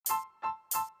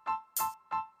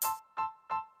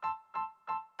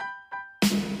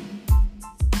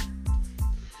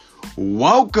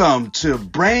Welcome to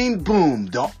Brain Boom,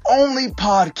 the only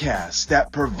podcast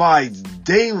that provides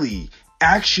daily,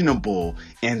 actionable,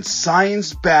 and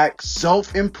science-backed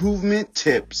self-improvement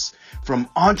tips from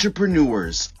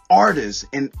entrepreneurs, artists,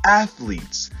 and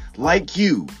athletes like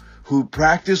you who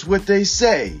practice what they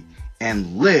say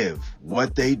and live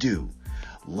what they do.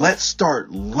 Let's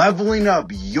start leveling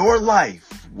up your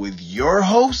life with your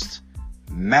host,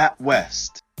 Matt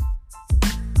West.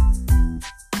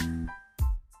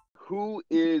 Who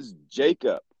is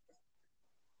Jacob?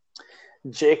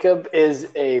 Jacob is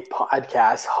a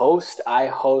podcast host. I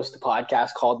host a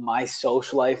podcast called My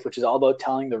Social Life, which is all about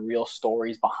telling the real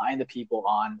stories behind the people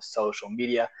on social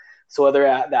media. So whether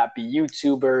that be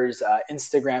YouTubers,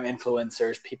 Instagram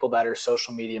influencers, people that are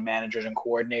social media managers and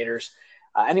coordinators,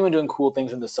 anyone doing cool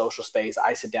things in the social space,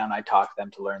 I sit down and I talk to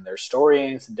them to learn their story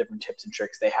and some different tips and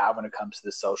tricks they have when it comes to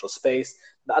the social space.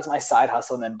 That's my side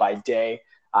hustle. And then by day,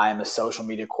 I'm a social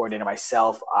media coordinator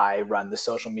myself. I run the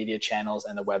social media channels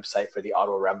and the website for the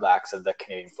Ottawa Redblacks of the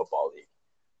Canadian Football League.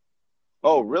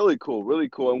 Oh, really cool, really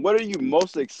cool. And what are you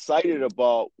most excited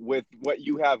about with what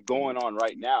you have going on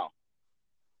right now?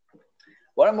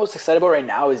 What I'm most excited about right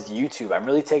now is YouTube. I'm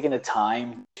really taking the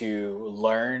time to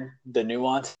learn the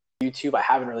nuance of YouTube. I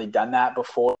haven't really done that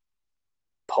before,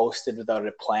 posted without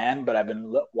a plan, but I've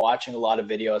been watching a lot of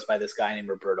videos by this guy named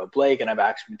Roberto Blake, and I've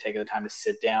actually been taking the time to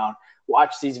sit down,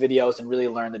 watch these videos, and really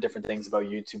learn the different things about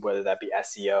YouTube, whether that be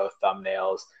SEO,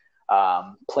 thumbnails,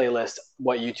 playlists,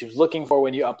 what YouTube's looking for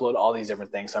when you upload all these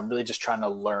different things. So I'm really just trying to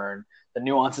learn the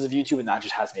nuances of YouTube, and that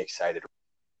just has me excited.